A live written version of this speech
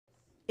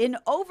An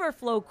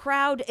overflow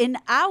crowd an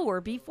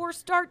hour before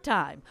start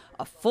time.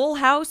 A full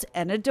house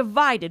and a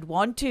divided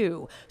one,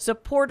 too.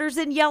 Supporters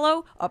in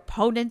yellow,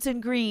 opponents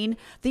in green.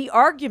 The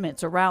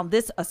arguments around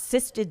this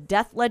assisted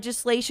death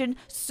legislation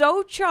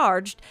so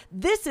charged,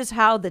 this is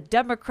how the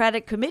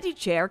Democratic committee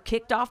chair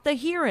kicked off the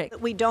hearing.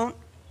 We don't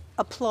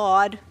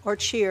applaud or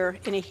cheer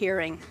in a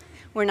hearing.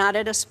 We're not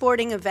at a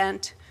sporting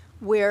event.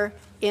 We're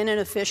in an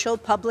official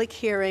public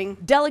hearing.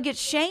 Delegate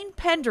Shane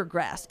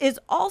Pendergrass is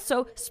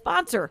also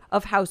sponsor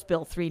of House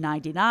Bill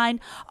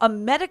 399, a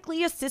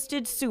medically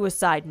assisted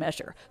suicide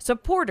measure.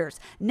 Supporters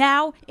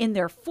now in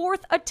their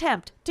fourth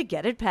attempt to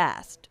get it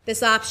passed.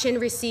 This option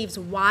receives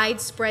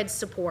widespread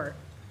support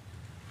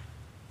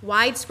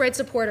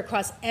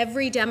across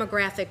every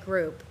demographic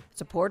group.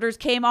 Supporters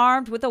came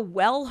armed with a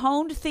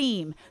well-honed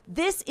theme.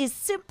 This is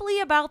simply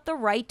about the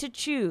right to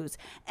choose,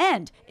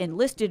 and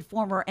enlisted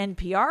former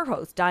NPR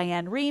host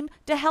Diane Rehm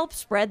to help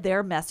spread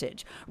their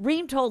message.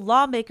 Rehm told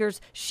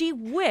lawmakers she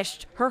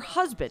wished her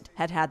husband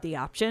had had the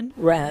option.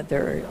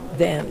 Rather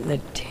than the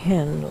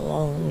 10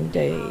 long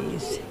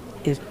days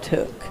it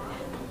took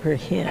for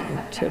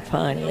him to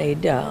finally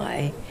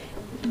die,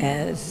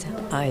 as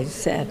I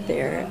sat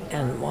there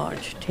and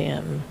watched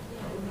him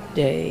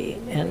day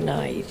and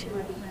night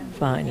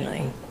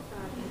finally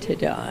to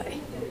die.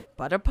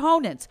 But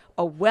opponents,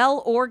 a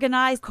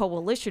well-organized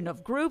coalition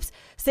of groups,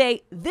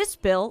 say this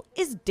bill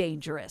is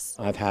dangerous.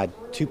 I've had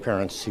two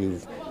parents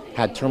who've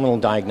had terminal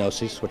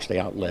diagnoses, which they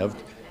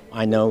outlived.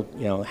 I know,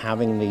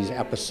 having these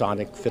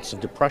episodic fits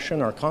of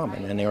depression are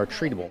common and they are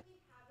treatable.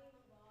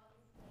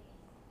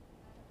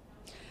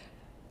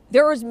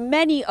 There was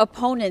many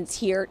opponents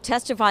here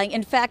testifying.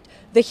 In fact,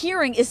 the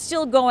hearing is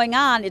still going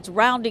on. It's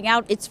rounding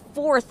out its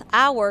fourth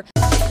hour.